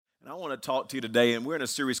I want to talk to you today, and we're in a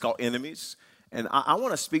series called Enemies, and I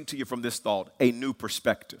want to speak to you from this thought, a new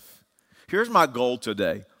perspective. Here's my goal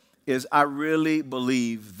today, is I really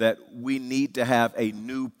believe that we need to have a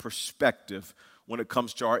new perspective when it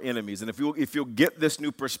comes to our enemies. And if you'll get this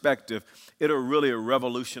new perspective, it'll really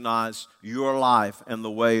revolutionize your life and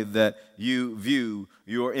the way that you view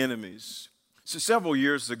your enemies. So several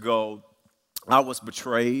years ago, I was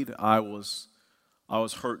betrayed. I was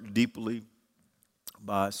hurt deeply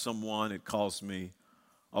by someone. It caused me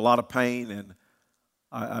a lot of pain, and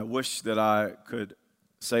I wish that I could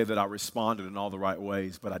say that I responded in all the right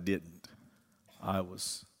ways, but I didn't. I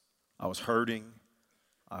was hurting.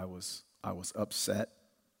 I was upset.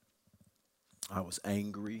 I was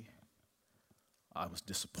angry. I was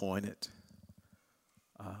disappointed.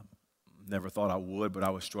 Never thought I would, but I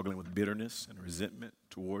was struggling with bitterness and resentment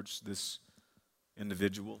towards this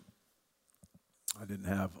individual. I didn't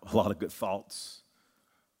have a lot of good thoughts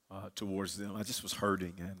towards them. I just was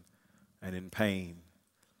hurting and in pain,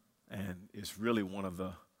 and it's really one of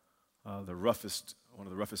the roughest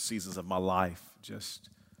seasons of my life, just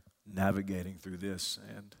navigating through this.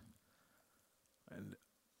 And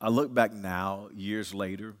I look back now, years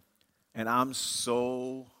later, and I'm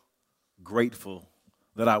so grateful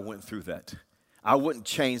that I went through that. I wouldn't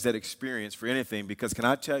change that experience for anything, because can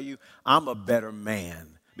I tell you, I'm a better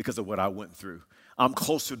man because of what I went through. I'm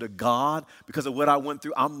closer to God because of what I went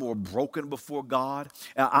through. I'm more broken before God.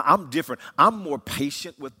 I'm different. I'm more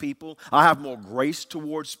patient with people. I have more grace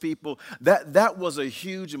towards people. That was a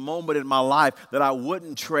huge moment in my life that I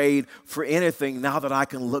wouldn't trade for anything now that I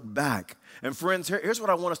can look back. And friends, here's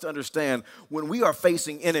what I want us to understand. When we are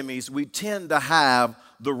facing enemies, we tend to have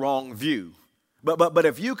the wrong view. But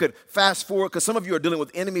if you could fast forward, because some of you are dealing with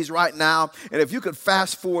enemies right now, and if you could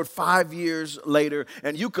fast forward 5 years later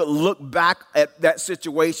and you could look back at that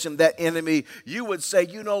situation, that enemy, you would say,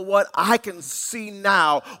 you know what, I can see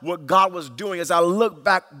now what God was doing. As I look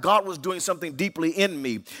back, God was doing something deeply in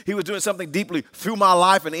me. He was doing something deeply through my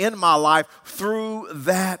life and in my life through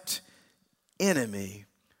that enemy.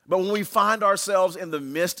 But when we find ourselves in the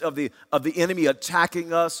midst of the enemy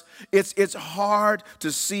attacking us, it's hard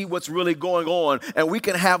to see what's really going on. And we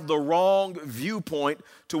can have the wrong viewpoint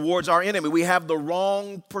towards our enemy. We have the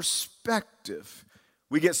wrong perspective.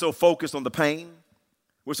 We get so focused on the pain.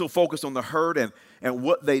 We're so focused on the hurt and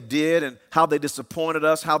what they did and how they disappointed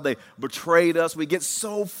us, how they betrayed us. We get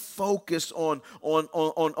so focused on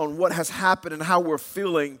what has happened and how we're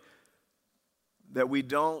feeling that we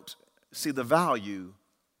don't see the value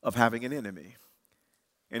of having an enemy.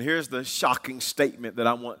 And here's the shocking statement that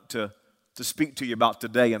I want to speak to you about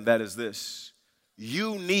today, and that is this: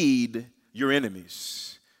 you need your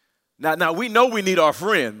enemies. Now we know we need our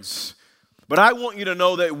friends, but I want you to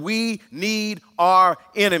know that we need our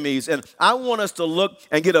enemies. And I want us to look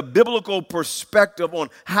and get a biblical perspective on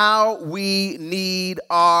how we need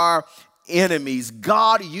our enemies.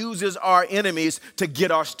 God uses our enemies to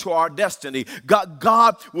get us to our destiny.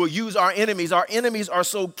 God will use our enemies. Our enemies are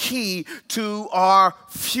so key to our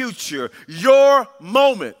future. Your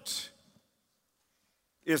moment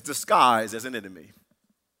is disguised as an enemy.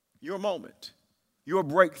 Your moment, your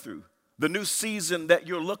breakthrough, the new season that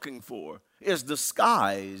you're looking for is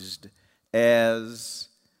disguised as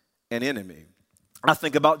an enemy. I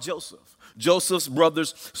think about Joseph. Joseph's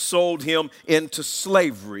brothers sold him into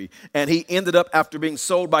slavery, and he ended up, after being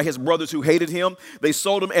sold by his brothers who hated him, they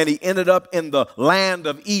sold him, and he ended up in the land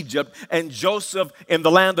of Egypt. And Joseph in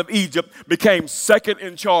the land of Egypt became second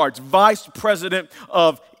in charge, vice president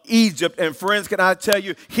of Egypt. And friends, can I tell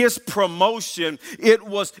you, his promotion, it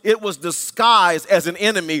was disguised as an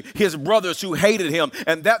enemy, his brothers who hated him,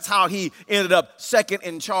 and that's how he ended up second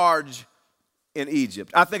in charge in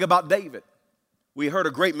Egypt. I think about David. We heard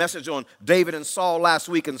a great message on David and Saul last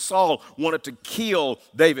week, and Saul wanted to kill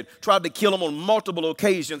David, tried to kill him on multiple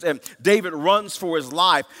occasions, and David runs for his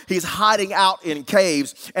life. He's hiding out in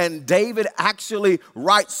caves, and David actually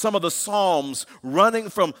writes some of the Psalms running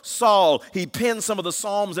from Saul. He penned some of the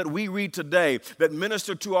Psalms that we read today that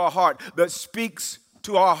minister to our heart, that speaks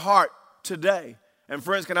to our heart today. And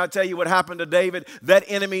friends, can I tell you what happened to David? That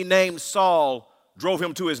enemy named Saul drove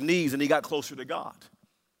him to his knees, and he got closer to God.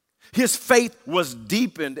 His faith was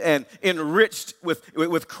deepened and enriched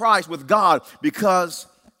with Christ, with God, because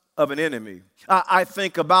of an enemy. I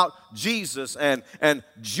think about Jesus, and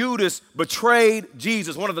Judas betrayed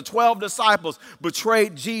Jesus. One of the 12 disciples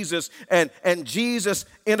betrayed Jesus, and Jesus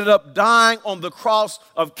ended up dying on the cross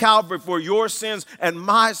of Calvary for your sins and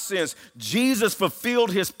my sins. Jesus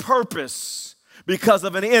fulfilled his purpose because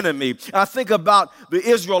of an enemy. I think about the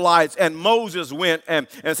Israelites, and Moses went and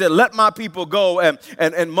said, let my people go.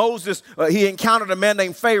 And Moses, he encountered a man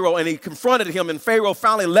named Pharaoh, and he confronted him, and Pharaoh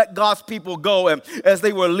finally let God's people go. And as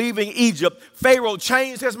they were leaving Egypt, Pharaoh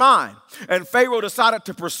changed his mind. And Pharaoh decided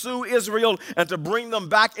to pursue Israel and to bring them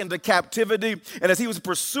back into captivity. And as he was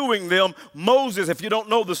pursuing them, Moses, if you don't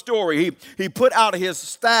know the story, he put out his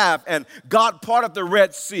staff and God parted the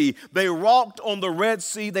Red Sea. They walked on the Red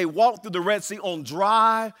Sea. They walked through the Red Sea on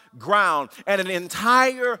dry ground. And an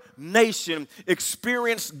entire nation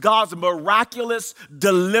experienced God's miraculous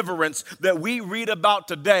deliverance that we read about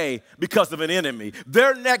today because of an enemy.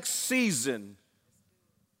 Their next season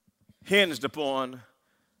hinged upon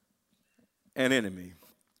an enemy.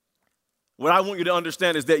 What I want you to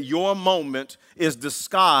understand is that your moment is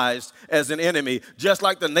disguised as an enemy. Just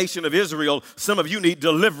like the nation of Israel, some of you need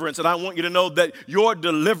deliverance, and I want you to know that your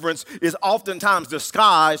deliverance is oftentimes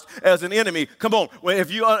disguised as an enemy. Come on, if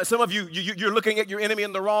you, some of you, you're looking at your enemy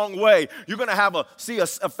in the wrong way. You're going to see a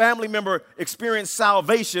family member experience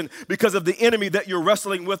salvation because of the enemy that you're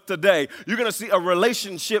wrestling with today. You're going to see a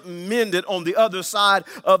relationship mended on the other side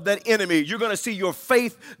of that enemy. You're going to see your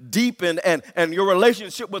faith deepen and your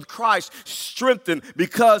relationship with Christ strengthened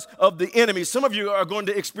because of the enemy. Some of you are going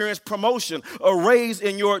to experience promotion, a raise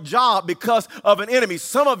in your job because of an enemy.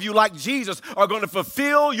 Some of you, like Jesus, are going to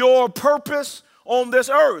fulfill your purpose on this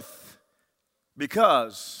earth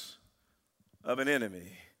because of an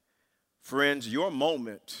enemy. Friends, your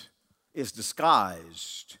moment is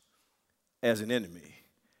disguised as an enemy,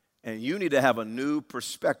 and you need to have a new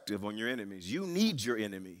perspective on your enemies. You need your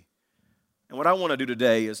enemy. And what I want to do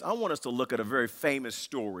today is I want us to look at a very famous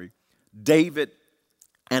story, David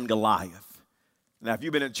and Goliath. Now, if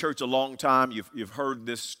you've been in church a long time, you've heard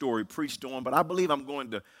this story preached on, but I believe I'm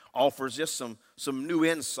going to offer just some new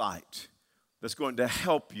insight that's going to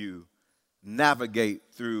help you navigate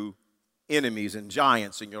through enemies and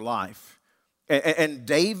giants in your life. And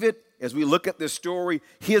David, as we look at this story,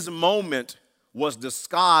 his moment was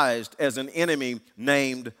disguised as an enemy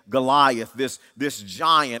named Goliath, this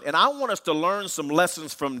giant. And I want us to learn some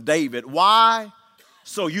lessons from David. Why?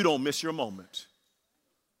 So you don't miss your moment.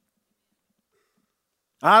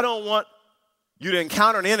 I don't want you to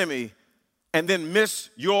encounter an enemy and then miss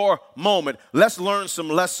your moment. Let's learn some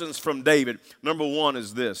lessons from David. Number one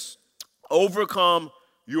is this: overcome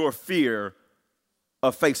your fear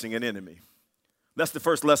of facing an enemy. That's the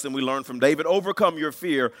first lesson we learned from David. Overcome your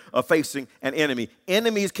fear of facing an enemy.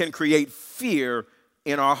 Enemies can create fear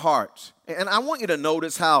in our hearts. And I want you to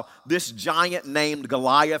notice how this giant named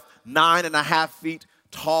Goliath, 9.5 feet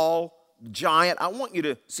tall giant, I want you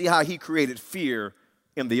to see how he created fear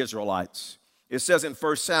in the Israelites. It says in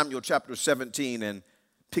 1 Samuel chapter 17 and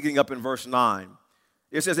picking up in verse 9,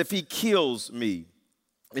 it says, if he kills me,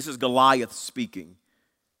 this is Goliath speaking.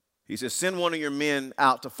 He says, send one of your men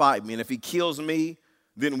out to fight me, and if he kills me,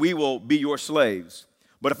 then we will be your slaves.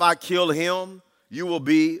 But if I kill him, you will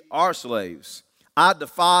be our slaves. I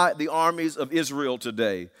defy the armies of Israel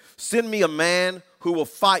today. Send me a man who will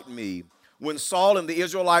fight me. When Saul and the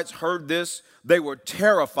Israelites heard this, they were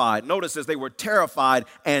terrified. Notice this, they were terrified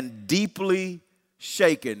and deeply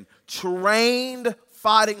shaken. Trained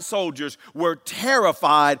fighting soldiers were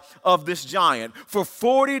terrified of this giant. For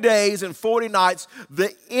 40 days and 40 nights,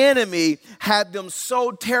 the enemy had them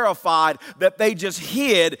so terrified that they just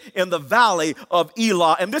hid in the valley of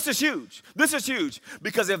Elah. And this is huge. This is huge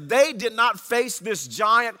because if they did not face this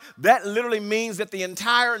giant, that literally means that the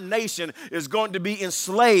entire nation is going to be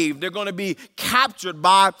enslaved. They're going to be captured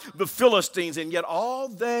by the Philistines. And yet all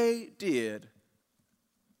they did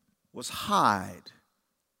was hide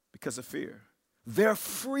because of fear. Their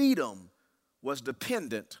freedom was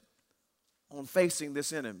dependent on facing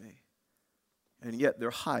this enemy, and yet they're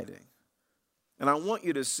hiding. And I want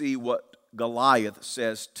you to see what Goliath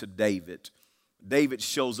says to David. David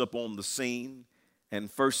shows up on the scene, and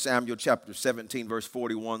 1 Samuel chapter 17, verse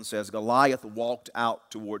 41 says, Goliath walked out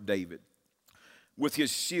toward David with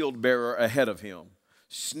his shield bearer ahead of him,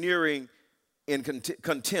 sneering in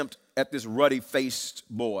contempt at this ruddy-faced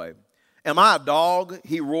boy. Am I a dog,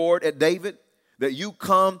 he roared at David, that you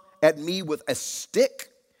come at me with a stick?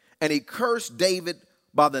 And he cursed David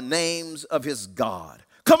by the names of his God.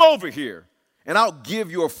 Come over here, and I'll give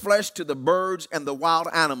your flesh to the birds and the wild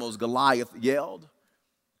animals, Goliath yelled.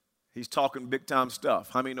 He's talking big-time stuff.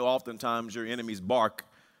 How many know oftentimes your enemy's bark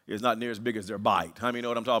is not near as big as their bite? How many know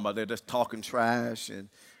what I'm talking about? They're just talking trash, and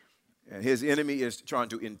his enemy is trying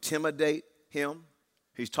to intimidate him.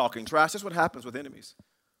 He's talking trash. That's what happens with enemies.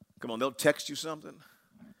 Come on, they'll text you something,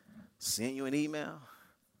 send you an email,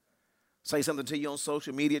 say something to you on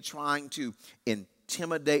social media trying to intimidate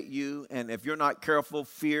intimidate you. And if you're not careful,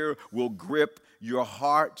 fear will grip your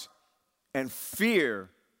heart. And fear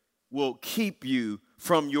will keep you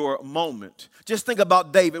from your moment. Just think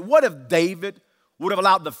about David. What if David would have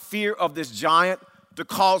allowed the fear of this giant to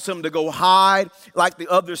cause him to go hide like the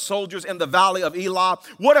other soldiers in the valley of Elah?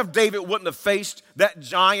 What if David wouldn't have faced that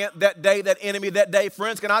giant that day, that enemy that day?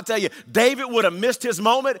 Friends, can I tell you, David would have missed his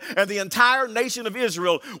moment, and the entire nation of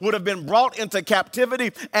Israel would have been brought into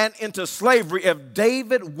captivity and into slavery if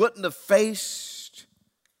David wouldn't have faced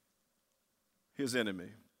his enemy.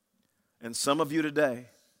 And some of you today,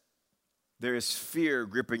 there is fear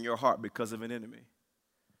gripping your heart because of an enemy,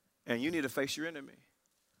 and you need to face your enemy.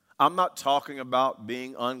 I'm not talking about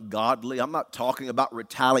being ungodly. I'm not talking about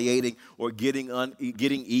retaliating or getting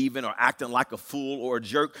even or acting like a fool or a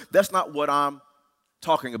jerk. That's not what I'm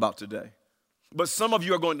talking about today. But some of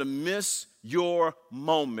you are going to miss your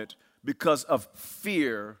moment because of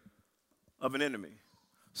fear of an enemy.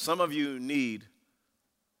 Some of you need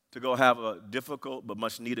to go have a difficult but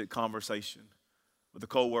much needed conversation with a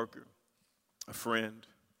coworker, a friend,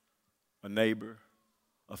 a neighbor,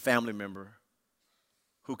 a family member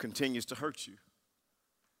who continues to hurt you.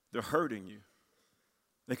 They're hurting you.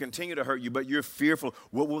 They continue to hurt you, but you're fearful.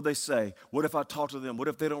 What will they say? What if I talk to them? What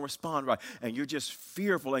if they don't respond right? And you're just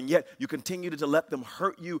fearful, and yet you continue to let them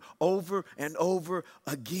hurt you over and over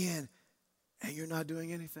again, and you're not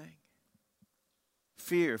doing anything.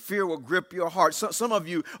 Fear will grip your heart. Some of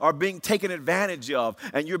you are being taken advantage of,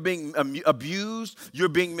 and you're being abused. You're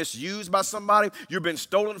being misused by somebody. You're being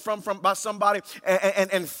stolen from by somebody,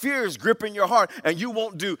 and fear is gripping your heart, and you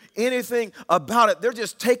won't do anything about it. They're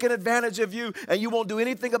just taking advantage of you, and you won't do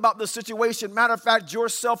anything about the situation. Matter of fact, your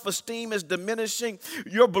self-esteem is diminishing.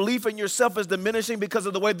 Your belief in yourself is diminishing because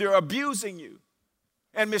of the way they're abusing you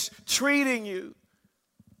and mistreating you,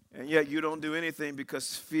 and yet you don't do anything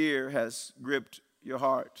because fear has gripped your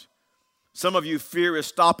heart. Some of you, fear is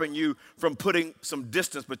stopping you from putting some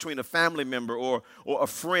distance between a family member or a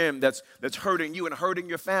friend that's hurting you and hurting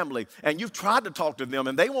your family. And you've tried to talk to them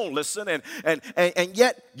and they won't listen. And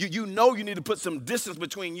yet you know you need to put some distance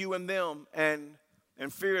between you and them. And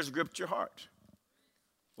fear has gripped your heart.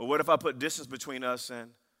 Well, what if I put distance between us,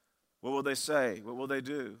 and what will they say? What will they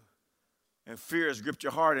do? And fear has gripped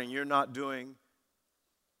your heart, and you're not doing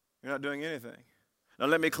anything. Now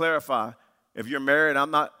let me clarify. If you're married,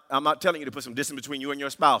 I'm not telling you to put some distance between you and your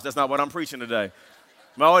spouse. That's not what I'm preaching today.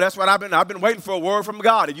 No, that's what I've been waiting for, a word from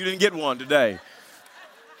God, and you didn't get one today.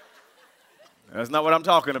 That's not what I'm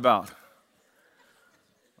talking about.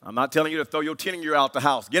 I'm not telling you to throw your 10-year-old out the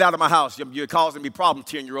house. Get out of my house. You're causing me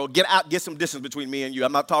problems, 10-year-old. Get out. Get some distance between me and you.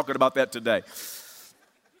 I'm not talking about that today.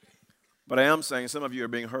 But I am saying some of you are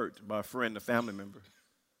being hurt by a friend, a family member,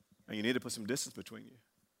 and you need to put some distance between you.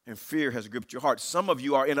 And fear has gripped your heart. Some of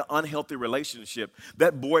you are in an unhealthy relationship.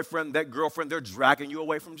 That boyfriend, that girlfriend, they're dragging you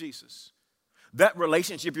away from Jesus. That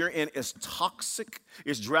relationship you're in is toxic.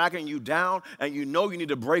 It's dragging you down, and you know you need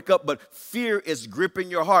to break up, but fear is gripping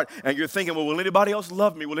your heart. And you're thinking, well, will anybody else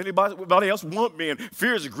love me? Will anybody else want me? And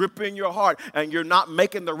fear is gripping your heart, and you're not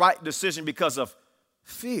making the right decision because of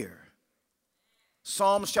fear.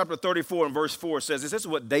 Psalms chapter 34 and verse 4 says this is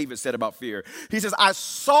what David said about fear. He says, I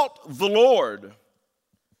sought the Lord,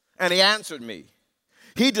 and he answered me.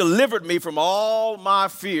 He delivered me from all my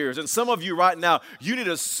fears. And some of you right now, you need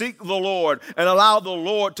to seek the Lord and allow the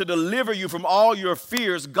Lord to deliver you from all your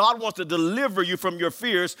fears. God wants to deliver you from your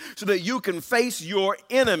fears so that you can face your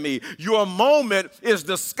enemy. Your moment is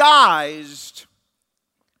disguised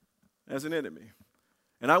as an enemy.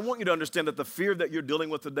 And I want you to understand that the fear that you're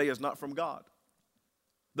dealing with today is not from God.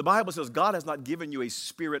 The Bible says God has not given you a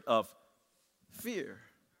spirit of fear.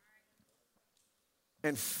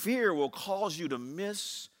 And fear will cause you to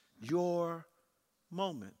miss your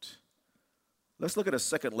moment. Let's look at a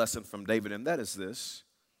second lesson from David, and that is this.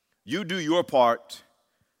 You do your part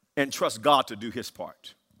and trust God to do his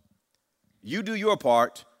part. You do your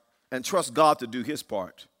part and trust God to do his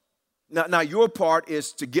part. Now your part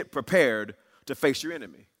is to get prepared to face your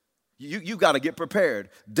enemy. You got to get prepared.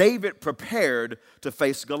 David prepared to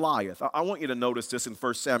face Goliath. I want you to notice this in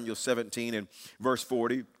 1 Samuel 17 and verse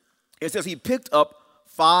 40. It says he picked up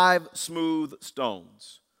 5 smooth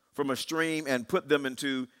stones from a stream and put them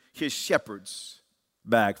into his shepherd's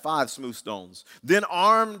bag. 5 smooth stones. Then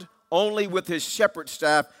armed only with his shepherd's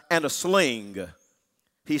staff and a sling,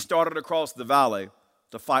 he started across the valley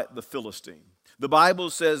to fight the Philistine. The Bible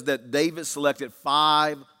says that David selected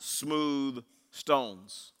 5 smooth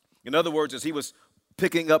stones. In other words, as he was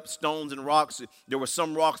picking up stones and rocks, there were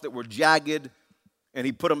some rocks that were jagged And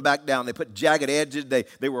he put them back down. They put jagged edges.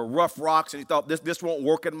 They were rough rocks. And he thought, this won't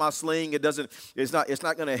work in my sling. It's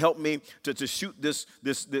not going to help me to shoot this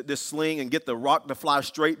sling and get the rock to fly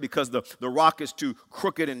straight because the rock is too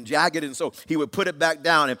crooked and jagged. And so he would put it back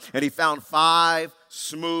down. And he found 5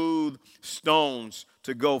 smooth stones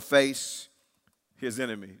to go face his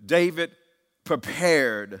enemy. David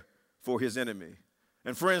prepared for his enemy.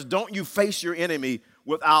 And friends, don't you face your enemy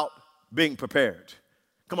without being prepared.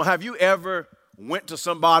 Come on, have you ever went to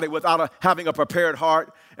somebody without having a prepared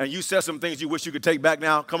heart and you said some things you wish you could take back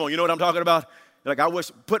now? Come on, you know what I'm talking about? Like, I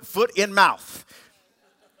wish, put foot in mouth.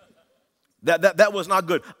 That was not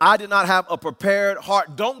good. I did not have a prepared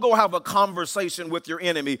heart. Don't go have a conversation with your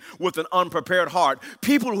enemy with an unprepared heart.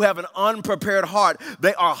 People who have an unprepared heart,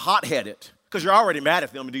 they are hot-headed. Because you're already mad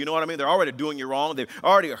at them. Do you know what I mean? They're already doing you wrong. They've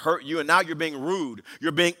already hurt you, and now you're being rude.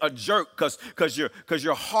 You're being a jerk because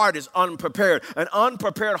your heart is unprepared. An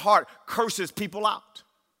unprepared heart curses people out.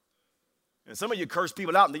 And some of you curse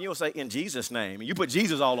people out, and then you'll say, in Jesus' name, and you put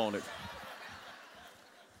Jesus all on it.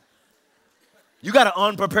 You got an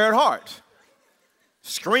unprepared heart.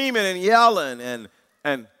 Screaming and yelling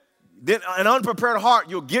and then an unprepared heart,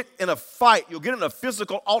 you'll get in a fight. You'll get in a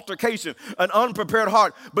physical altercation, an unprepared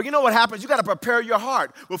heart. But you know what happens? You got to prepare your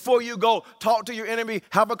heart. Before you go talk to your enemy,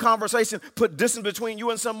 have a conversation, put distance between you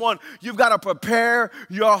and someone, you've got to prepare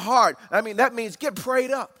your heart. I mean, that means get prayed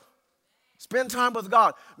up. Spend time with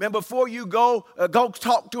God. Man, before you go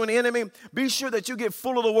talk to an enemy, be sure that you get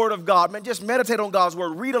full of the Word of God. Man, just meditate on God's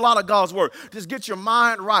Word. Read a lot of God's Word. Just get your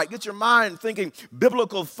mind right. Get your mind thinking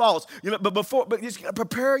biblical thoughts. You know, but just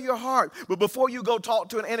prepare your heart. But before you go talk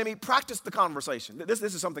to an enemy, practice the conversation. This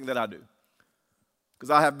is something that I do. Because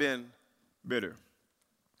I have been bitter.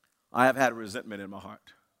 I have had resentment in my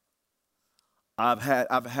heart. I've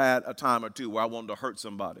had a time or two where I wanted to hurt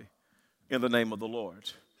somebody in the name of the Lord.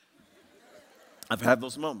 I've had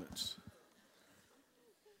those moments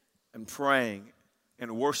and praying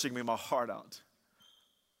and worshiping my heart out.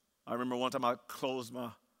 I remember one time I closed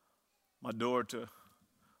my door to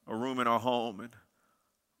a room in our home and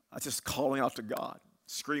I was just calling out to God,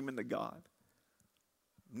 screaming to God.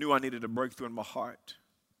 Knew I needed a breakthrough in my heart.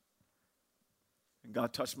 And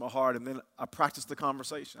God touched my heart, and then I practiced the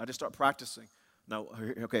conversation. I just start practicing. Now,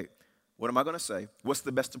 okay, what am I going to say? What's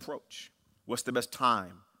the best approach? What's the best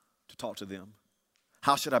time to talk to them?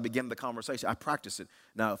 How should I begin the conversation? I practice it.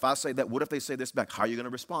 Now, if I say that, what if they say this back? How are you going to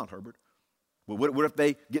respond, Herbert? Well, what if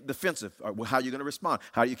they get defensive? Or how are you going to respond?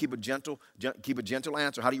 How do you keep a gentle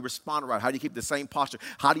answer? How do you respond right? How do you keep the same posture?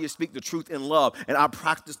 How do you speak the truth in love? And I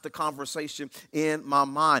practice the conversation in my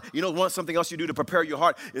mind. You know, something else you do to prepare your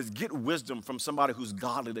heart is get wisdom from somebody who's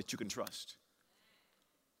godly that you can trust.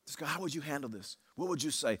 Just go, how would you handle this? What would you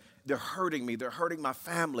say? They're hurting me. They're hurting my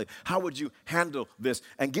family. How would you handle this?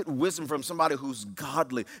 And get wisdom from somebody who's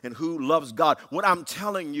godly and who loves God. What I'm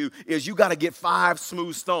telling you is you got to get 5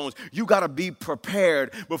 smooth stones. You got to be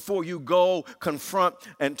prepared before you go confront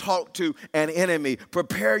and talk to an enemy.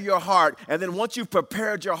 Prepare your heart. And then once you've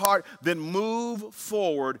prepared your heart, then move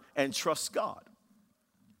forward and trust God.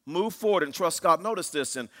 Move forward and trust God. Notice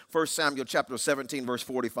this in 1 Samuel chapter 17, verse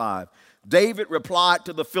 45. David replied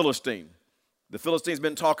to the Philistine. The Philistine's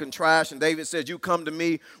been talking trash, and David says, you come to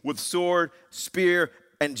me with sword, spear,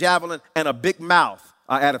 and javelin, and a big mouth.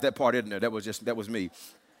 I added that part in there. That was me.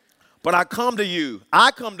 But I come to you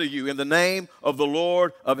in the name of the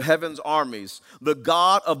Lord of heaven's armies, the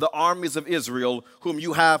God of the armies of Israel, whom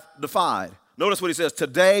you have defied. Notice what he says,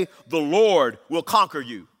 today the Lord will conquer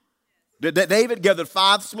you. David gathered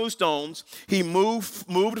 5 smooth stones. He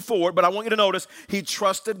moved forward, but I want you to notice he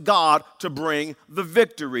trusted God to bring the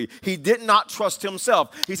victory. He did not trust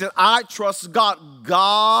himself. He said, I trust God.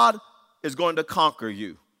 God is going to conquer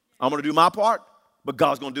you. I'm going to do my part, but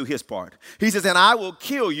God's going to do his part. He says, and I will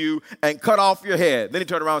kill you and cut off your head. Then he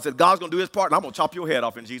turned around and said, God's going to do his part, and I'm going to chop your head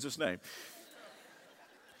off in Jesus' name.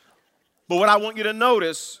 But what I want you to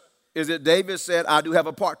notice is that David said, I do have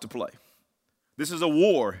a part to play. This is a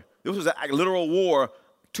war. This was a literal war,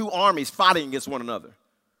 2 armies fighting against one another.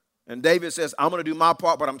 And David says, I'm going to do my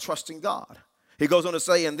part, but I'm trusting God. He goes on to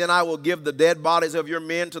say, and then I will give the dead bodies of your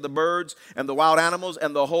men to the birds and the wild animals,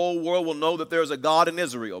 and the whole world will know that there is a God in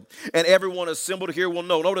Israel. And everyone assembled here will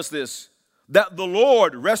know, notice this, that the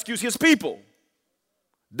Lord rescues his people.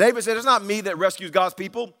 David said, it's not me that rescues God's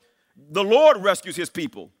people. The Lord rescues his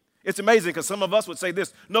people. It's amazing because some of us would say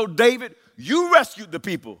this, no, David, you rescued the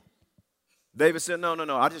people. David said, no,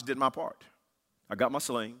 I just did my part. I got my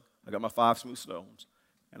sling, I got my 5 smooth stones,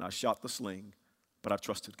 and I shot the sling, but I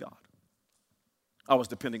trusted God. I was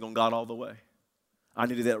depending on God all the way. I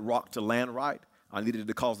needed that rock to land right. I needed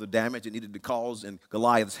to cause the damage it needed to cause in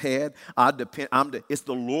Goliath's head. It's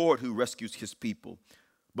the Lord who rescues his people,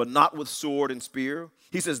 but not with sword and spear.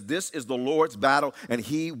 He says, this is the Lord's battle, and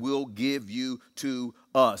he will give you to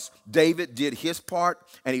us. David did his part,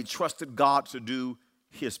 and he trusted God to do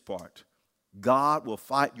his part. God will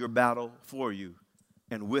fight your battle for you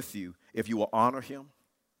and with you if you will honor him,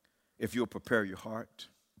 if you'll prepare your heart,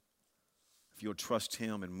 if you'll trust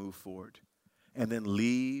him and move forward, and then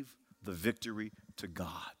leave the victory to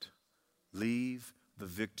God. Leave the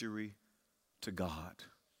victory to God.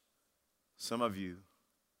 Some of you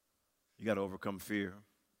got to overcome fear.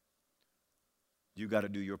 You got to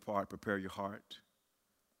do your part, prepare your heart,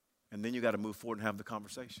 and then you got to move forward and have the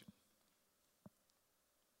conversation.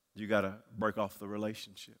 You got to break off the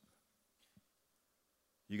relationship.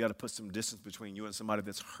 You got to put some distance between you and somebody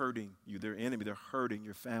that's hurting you. Their enemy, they're hurting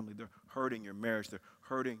your family. They're hurting your marriage. They're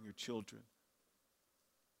hurting your children.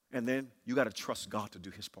 And then you got to trust God to do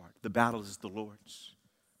his part. The battle is the Lord's.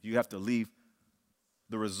 You have to leave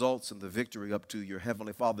the results and the victory up to your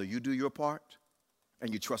Heavenly Father. You do your part,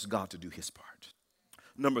 and you trust God to do his part.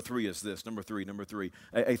 Number three is this. Number three.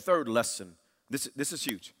 A third lesson. This is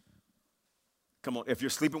huge. Come on, if you're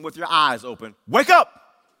sleeping with your eyes open, wake up.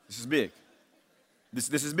 This is big.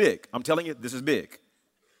 This is big. I'm telling you, this is big.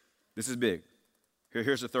 This is big.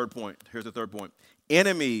 Here's the third point.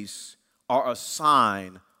 Enemies are a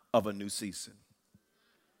sign of a new season.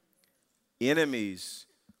 Enemies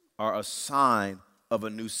are a sign of a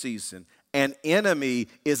new season. An enemy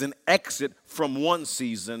is an exit from one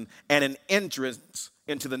season and an entrance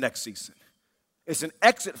into the next season. It's an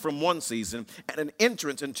exit from one season and an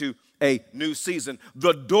entrance into a new season.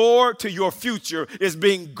 The door to your future is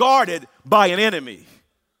being guarded by an enemy.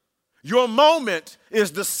 Your moment is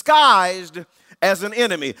disguised as an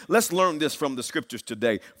enemy. Let's learn this from the scriptures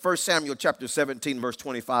today. 1 Samuel chapter 17, verse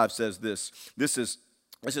 25 says this. This is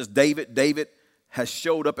David. David has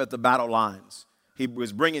showed up at the battle lines. He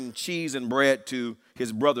was bringing cheese and bread to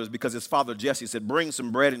his brothers because his father Jesse said, "Bring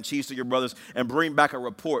some bread and cheese to your brothers and bring back a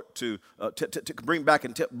report bring back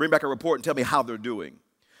a report and tell me how they're doing."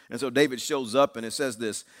 And so David shows up and it says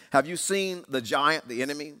this: "Have you seen the giant, the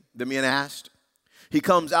enemy?" The men asked. "He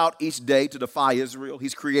comes out each day to defy Israel.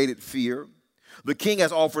 He's created fear. The king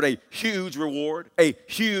has offered a huge reward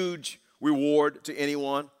to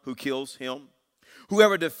anyone who kills him."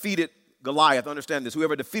 Whoever defeated Goliath, understand this,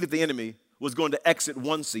 whoever defeated the enemy was going to exit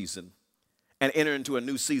one season and enter into a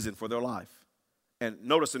new season for their life. And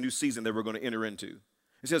notice the new season they were going to enter into.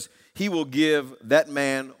 It says, "He will give that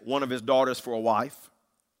man one of his daughters for a wife,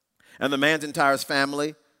 and the man's entire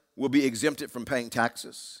family will be exempted from paying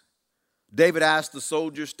taxes." David asked the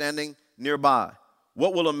soldiers standing nearby,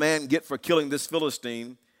 "What will a man get for killing this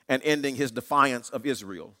Philistine and ending his defiance of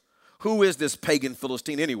Israel? Who is this pagan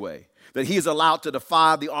Philistine anyway, that he is allowed to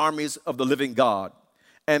defy the armies of the living God?"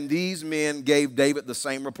 And these men gave David the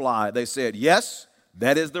same reply. They said, "Yes,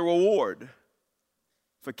 that is the reward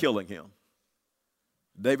for killing him."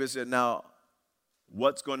 David said, "Now,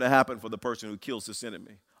 what's going to happen for the person who kills this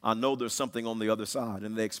enemy? I know there's something on the other side."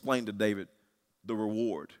 And they explained to David the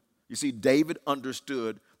reward. You see, David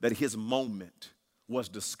understood that his moment was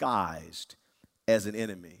disguised as an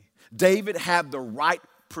enemy. David had the right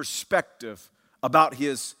perspective about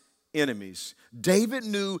his enemies. David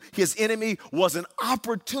knew his enemy was an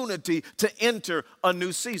opportunity to enter a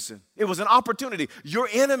new season. It was an opportunity. Your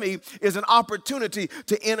enemy is an opportunity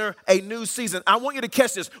to enter a new season. I want you to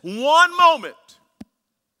catch this. One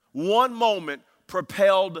moment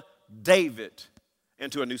propelled David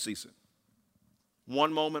into a new season.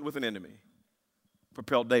 One moment with an enemy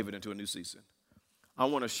propelled David into a new season. I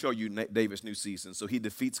want to show you David's new season. So he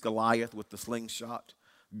defeats Goliath with the slingshot.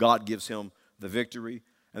 God gives him the victory.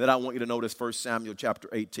 And then I want you to notice 1 Samuel chapter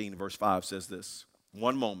 18, verse 5 says this.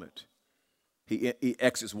 One moment, he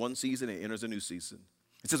exits one season and enters a new season.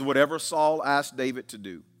 It says, whatever Saul asked David to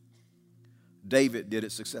do, David did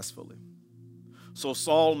it successfully. So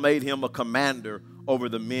Saul made him a commander over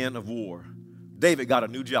the men of war. David got a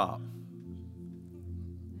new job.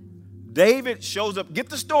 David shows up. Get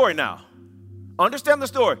the story now. Understand the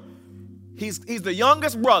story. He's the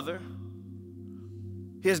youngest brother.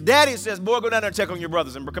 His daddy says, boy, go down there and check on your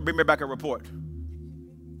brothers and bring me back a report.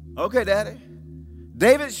 Okay, daddy.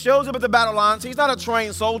 David shows up at the battle lines. He's not a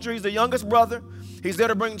trained soldier. He's the youngest brother. He's there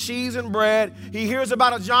to bring cheese and bread. He hears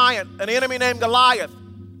about a giant, an enemy named Goliath,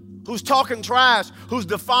 who's talking trash, who's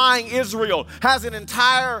defying Israel, has an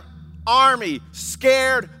entire army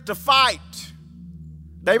scared to fight.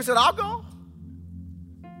 David said, I'll go.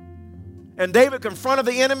 And David confronted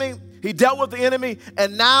the enemy. He dealt with the enemy.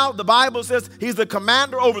 And now the Bible says he's the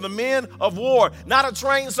commander over the men of war. Not a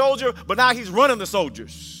trained soldier, but now he's running the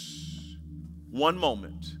soldiers. One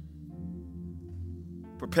moment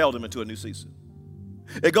propelled him into a new season.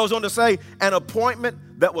 It goes on to say, an appointment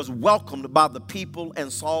that was welcomed by the people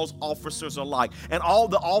and Saul's officers alike. And all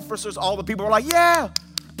the officers, all the people were like, yeah,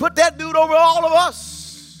 put that dude over all of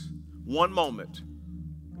us. One moment.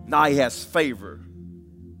 Now he has favor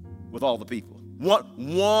with all the people.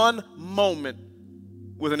 One moment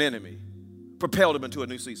with an enemy propelled him into a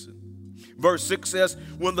new season. Verse 6 says,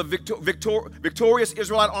 when the victorious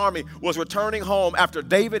Israelite army was returning home after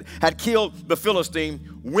David had killed the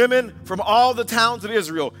Philistine, women from all the towns of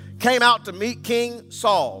Israel came out to meet King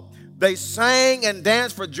Saul. They sang and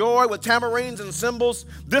danced for joy with tamarines and cymbals.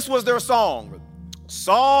 This was their song.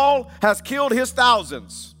 Saul has killed his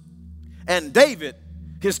thousands, and David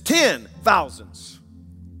his 10,000s.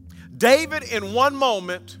 David in one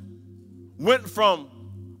moment went from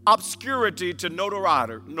obscurity to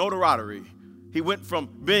notoriety. He went from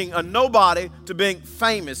being a nobody to being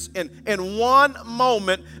famous. In one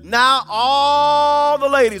moment, now all the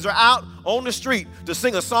ladies are out on the street to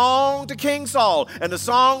sing a song to King Saul. And the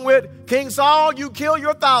song with King Saul, you kill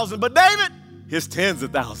your 1,000. But David, his tens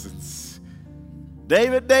of thousands.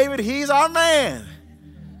 David, he's our man.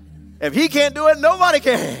 If he can't do it, nobody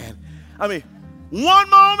can. I mean, one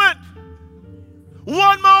moment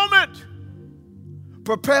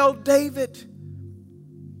propelled David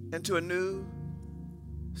into a new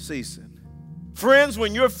season. Friends,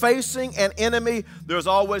 when you're facing an enemy, there's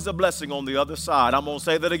always a blessing on the other side. I'm going to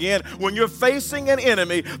say that again. When you're facing an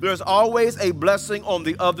enemy, there's always a blessing on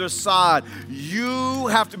the other side. You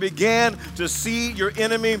have to begin to see your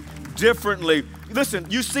enemy differently. Listen,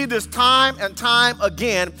 you see this time and time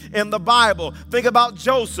again in the Bible. Think about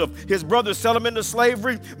Joseph. His brothers sell him into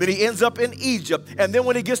slavery. Then he ends up in Egypt. And then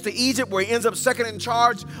when he gets to Egypt, where he ends up second in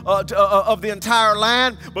charge of the entire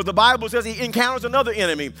land, but the Bible says he encounters another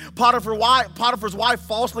enemy. Potiphar's wife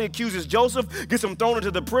falsely accuses Joseph, gets him thrown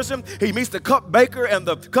into the prison. He meets the cupbaker and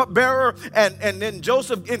the cupbearer, and then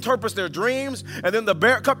Joseph interprets their dreams. And then the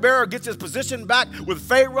cupbearer gets his position back with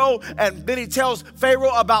Pharaoh. And then he tells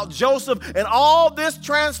Pharaoh about Joseph. And all this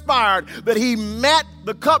transpired that he met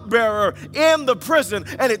the cupbearer in the prison,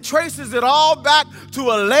 and it traces it all back to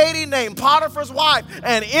a lady named Potiphar's wife,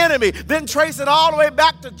 an enemy. Then trace it all the way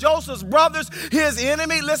back to Joseph's brothers, his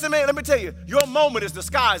enemy. Listen, man, let me tell you, your moment is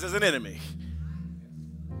disguised as an enemy.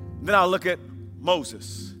 Then I'll look at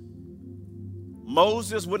Moses.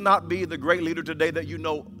 Moses would not be the great leader today that you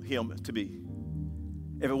know him to be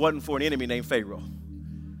if it wasn't for an enemy named Pharaoh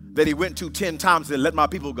that he went to 10 times and said, let my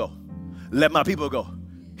people go. Let my people go.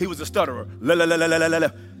 He was a stutterer. Let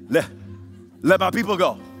my people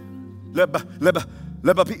go. Let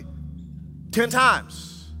my people. 10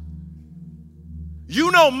 times.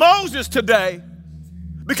 You know Moses today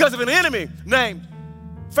because of an enemy named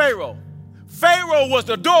Pharaoh. Pharaoh was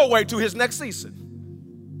the doorway to his next season.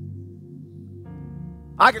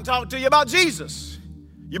 I can talk to you about Jesus.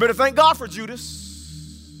 You better thank God for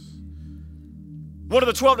Judas. One of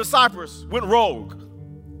the 12 disciples went rogue.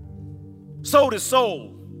 Sold his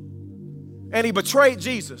soul, and he betrayed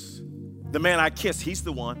Jesus. The man I kissed, he's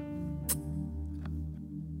the one.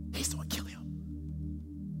 He's the one kill him.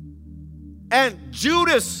 And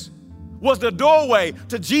Judas was the doorway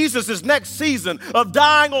to Jesus' next season of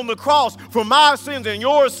dying on the cross for my sins and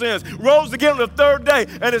your sins, rose again on the third day,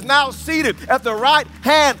 and is now seated at the right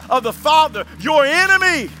hand of the Father, your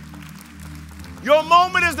enemy. Your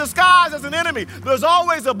moment is disguised as an enemy. There's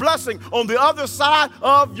always a blessing on the other side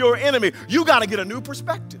of your enemy. You got to get a new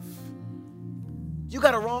perspective. You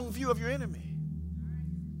got a wrong view of your enemy.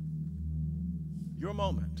 Your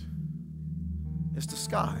moment is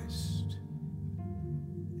disguised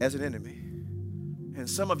as an enemy. And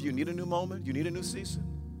some of you need a new moment. You need a new season.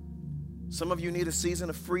 Some of you need a season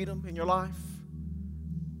of freedom in your life.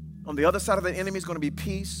 On the other side of the enemy is going to be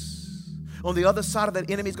peace. On the other side of that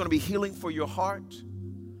enemy is going to be healing for your heart.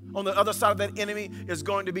 On the other side of that enemy is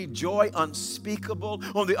going to be joy unspeakable.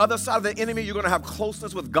 On the other side of the enemy, you're going to have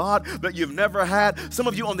closeness with God that you've never had. Some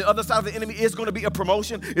of you on the other side of the enemy is going to be a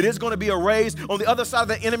promotion. It is going to be a raise. On the other side of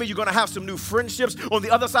the enemy, you're going to have some new friendships. On the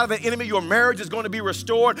other side of the enemy, your marriage is going to be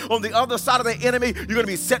restored. On the other side of the enemy, you're going to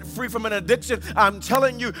be set free from an addiction. I'm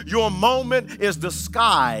telling you, your moment is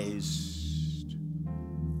disguised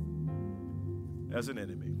as an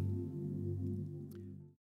enemy.